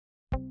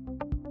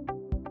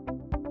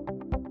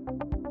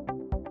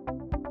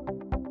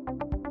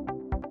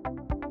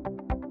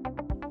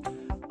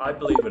I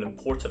believe an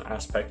important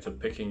aspect of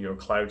picking your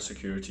cloud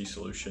security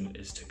solution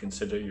is to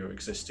consider your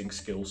existing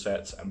skill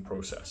sets and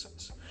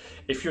processes.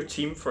 If your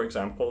team, for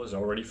example, is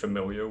already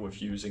familiar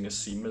with using a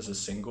SIEM as a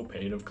single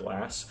pane of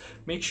glass,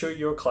 make sure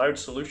your cloud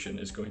solution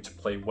is going to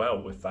play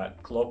well with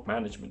that log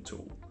management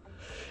tool.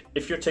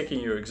 If you're taking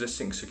your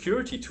existing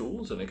security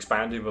tools and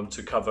expanding them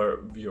to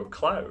cover your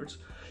cloud,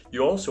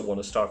 you also want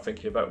to start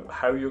thinking about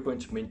how you're going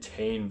to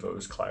maintain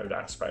those cloud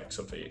aspects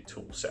of a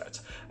tool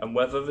set and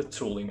whether the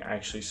tooling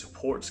actually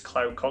supports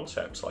cloud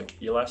concepts like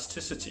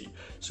elasticity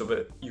so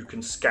that you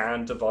can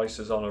scan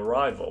devices on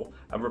arrival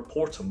and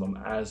report on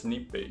them as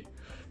need be.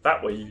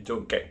 That way you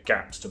don't get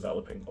gaps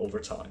developing over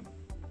time.